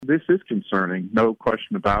this is concerning, no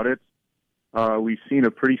question about it. We've seen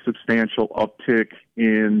a pretty substantial uptick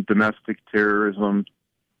in domestic terrorism,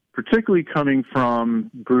 particularly coming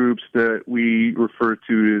from groups that we refer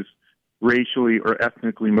to as racially or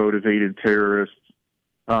ethnically motivated terrorists.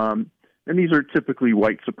 And these are typically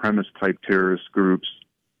white supremacist type terrorist groups.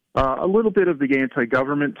 A little bit of the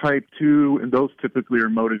anti-government type, too, and those typically are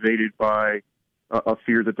motivated by a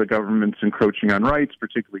fear that the government's encroaching on rights,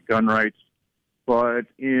 particularly gun rights. But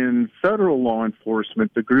in federal law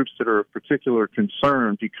enforcement, the groups that are of particular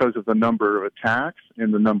concern because of the number of attacks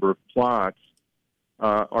and the number of plots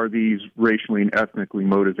are these racially and ethnically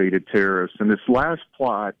motivated terrorists. And this last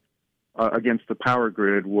plot against the power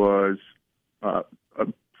grid was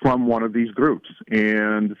from one of these groups.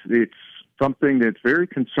 And it's something that's very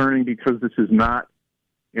concerning because this is not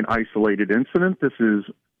an isolated incident. This is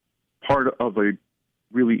part of a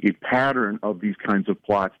pattern of these kinds of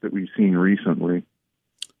plots that we've seen recently.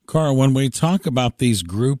 Carl, when we talk about these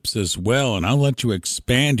groups as well, and I'll let you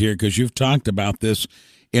expand here because you've talked about this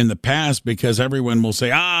in the past, because everyone will say,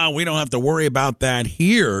 we don't have to worry about that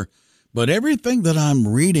here. But everything that I'm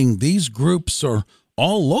reading, these groups are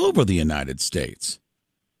all over the United States.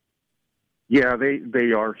 Yeah,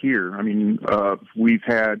 they are here. I mean, we've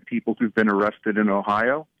had people who've been arrested in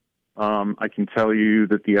Ohio. I can tell you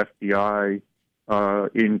that the FBI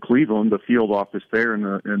in Cleveland, the field office there,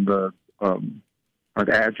 and the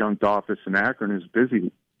adjunct office in Akron is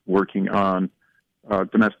busy working on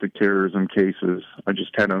domestic terrorism cases. I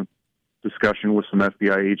just had a discussion with some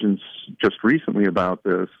FBI agents just recently about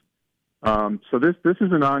this. So this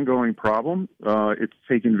is an ongoing problem. It's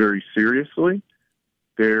taken very seriously.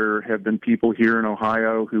 There have been people here in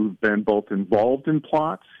Ohio who've been both involved in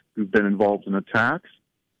plots, who've been involved in attacks,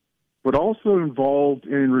 but also involved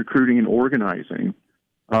in recruiting and organizing.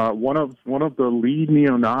 One of the lead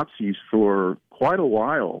neo-Nazis for quite a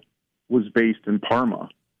while was based in Parma,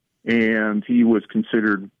 and he was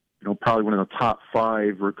considered, probably one of the top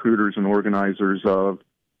 5 recruiters and organizers of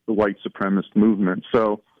the white supremacist movement.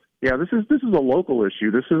 So, yeah, this is a local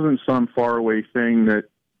issue. This isn't some faraway thing that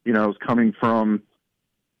is coming from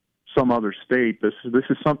some other state. This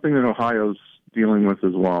is something that Ohio's dealing with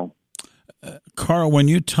as well. Carl, when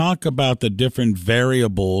you talk about the different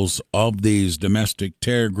variables of these domestic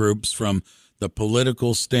terror groups, from the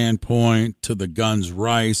political standpoint to the guns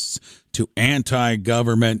rights to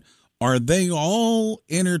anti-government, are they all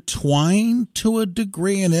intertwined to a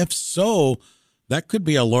degree? And if so, that could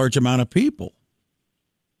be a large amount of people.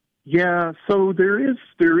 Yeah, so there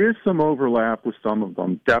is some overlap with some of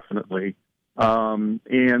them, definitely. And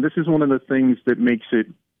this is one of the things that makes it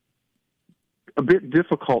a bit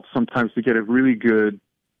difficult sometimes to get a really good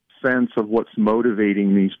sense of what's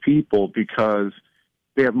motivating these people, because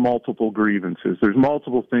they have multiple grievances. There's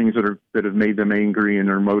multiple things that have made them angry and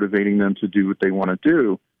are motivating them to do what they want to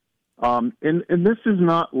do. And this is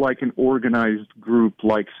not like an organized group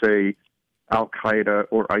like, say, Al-Qaeda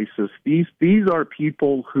or ISIS. These are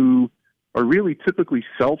people who are really typically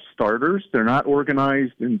self-starters. They're not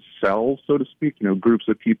organized in cells, so to speak, groups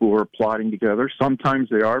of people who are plotting together. Sometimes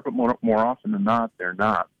they are, but more often than not, they're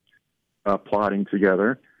not plotting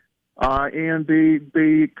together. And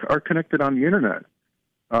they are connected on the Internet.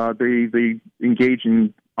 They engage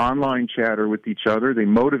in online chatter with each other. They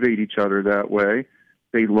motivate each other that way.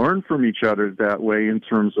 They learn from each other that way in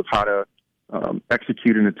terms of how to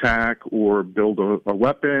execute an attack or build a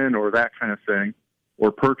weapon or that kind of thing,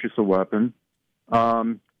 or purchase a weapon.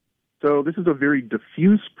 So this is a very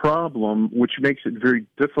diffuse problem, which makes it very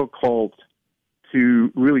difficult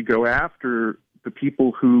to really go after the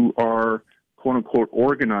people who are, quote unquote,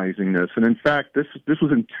 organizing this. And in fact, this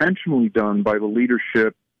was intentionally done by the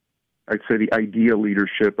leadership, I'd say the idea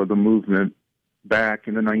leadership of the movement back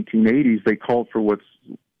in the 1980s. They called for what's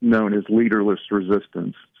known as leaderless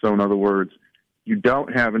resistance. So in other words, you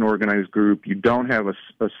don't have an organized group, you don't have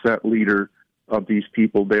a set leader of these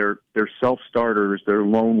people. They're self-starters, they're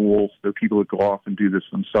lone wolves, they're people that go off and do this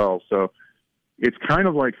themselves. So it's kind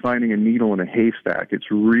of like finding a needle in a haystack. It's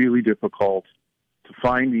really difficult to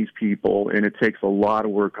find these people, and it takes a lot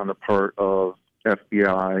of work on the part of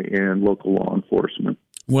FBI and local law enforcement.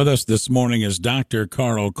 With us this morning is Dr.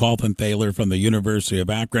 Carl Kaltenthaler from the University of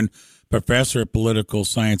Akron, professor of political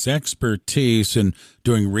science expertise and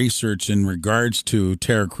doing research in regards to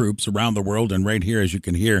terror groups around the world and right here, as you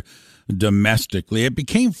can hear, domestically. It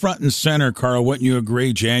became front and center, Carl, wouldn't you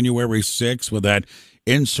agree, January 6th with that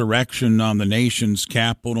insurrection on the nation's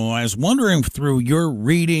capital? I was wondering, through your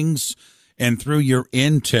readings and through your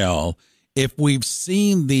intel, if we've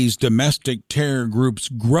seen these domestic terror groups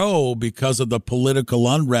grow because of the political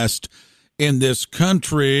unrest in this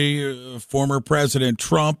country, former President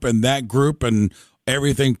Trump and that group and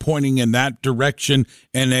everything pointing in that direction,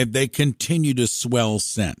 and they continue to swell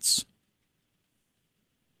since.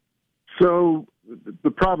 So the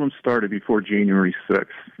problem started before January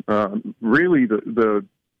 6th. Really, the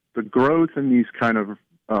growth in these kind of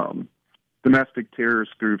domestic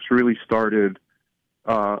terrorist groups really started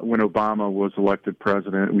when Obama was elected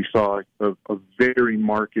president. We saw a very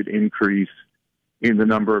marked increase in the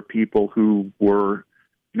number of people who were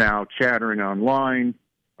now chattering online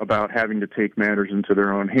about having to take matters into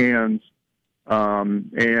their own hands.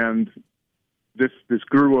 And this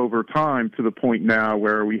grew over time to the point now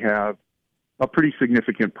where we have a pretty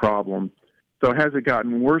significant problem. So has it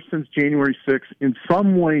gotten worse since January 6th? In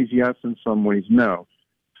some ways, yes. In some ways, no.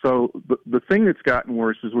 So the thing that's gotten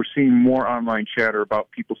worse is we're seeing more online chatter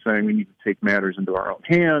about people saying we need to take matters into our own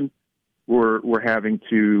hand. We're having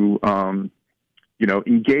to,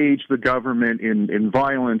 engage the government in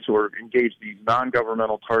violence or engage these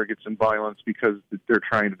non-governmental targets in violence because they're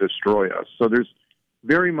trying to destroy us. So there's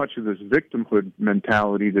very much of this victimhood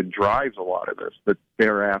mentality that drives a lot of this, that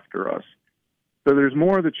they're after us. So there's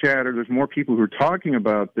more of the chatter. There's more people who are talking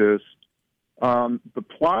about this. The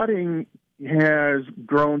plotting has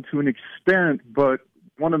grown to an extent, but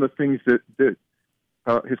one of the things that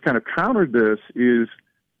has kind of countered this is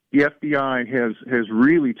the FBI has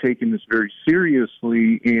really taken this very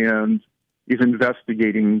seriously and is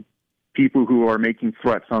investigating people who are making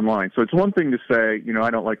threats online. So it's one thing to say, I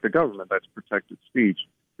don't like the government. That's protected speech.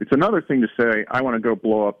 It's another thing to say, I want to go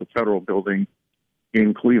blow up the federal building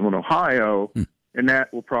in Cleveland, Ohio, and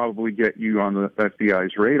that will probably get you on the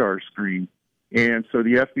FBI's radar screen. And so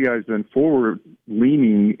the FBI has been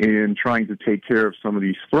forward-leaning in trying to take care of some of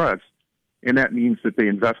these threats, and that means that they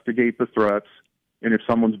investigate the threats, and if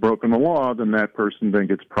someone's broken the law, then that person then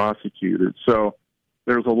gets prosecuted. So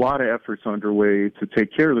there's a lot of efforts underway to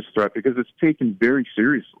take care of this threat because it's taken very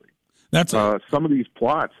seriously. Some of these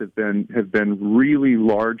plots have been really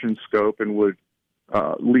large in scope and would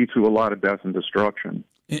lead to a lot of death and destruction.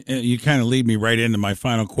 You kind of lead me right into my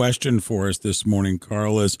final question for us this morning,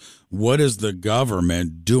 Carl, is what is the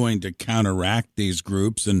government doing to counteract these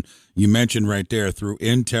groups? And you mentioned right there through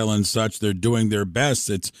intel and such, they're doing their best.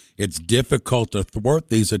 It's difficult to thwart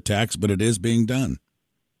these attacks, but it is being done.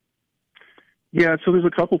 Yeah, so there's a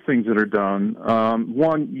couple things that are done.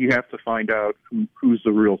 One, you have to find out who's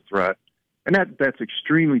the real threat. And that's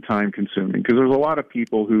extremely time-consuming because there's a lot of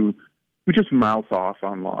people who just mouth off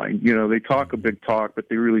online. They talk a big talk, but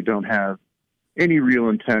they really don't have any real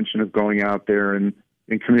intention of going out there and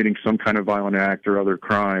committing some kind of violent act or other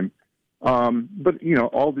crime. But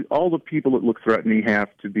all the people that look threatening have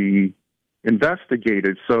to be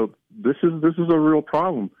investigated. So this is a real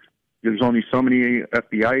problem. There's only so many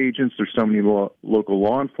FBI agents. There's so many local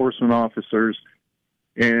law enforcement officers,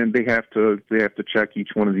 and they have to check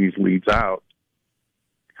each one of these leads out.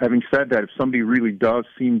 Having said that, if somebody really does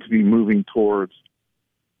seem to be moving towards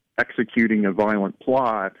executing a violent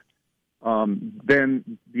plot,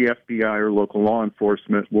 then the FBI or local law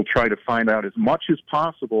enforcement will try to find out as much as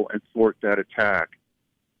possible and thwart that attack.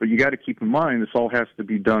 But you got to keep in mind, this all has to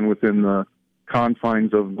be done within the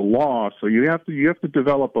confines of the law. So you have to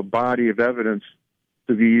develop a body of evidence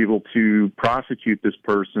to be able to prosecute this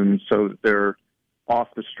person so that they're off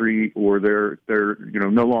the street or they're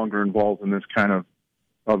no longer involved in this kind of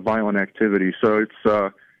violent activity. So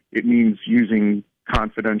it means using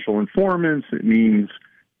confidential informants. It means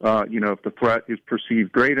if the threat is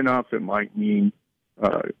perceived great enough, it might mean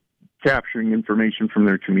capturing information from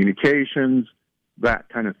their communications, that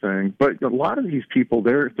kind of thing. But a lot of these people,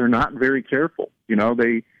 they're not very careful.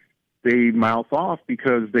 They mouth off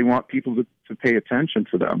because they want people to pay attention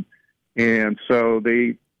to them, and so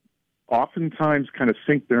they oftentimes kind of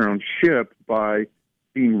sink their own ship by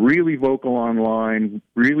being really vocal online,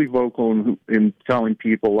 really vocal in telling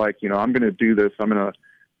people like, I'm going to do this. I'm going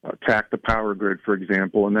to attack the power grid, for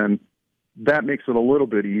example. And then that makes it a little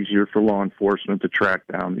bit easier for law enforcement to track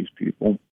down these people.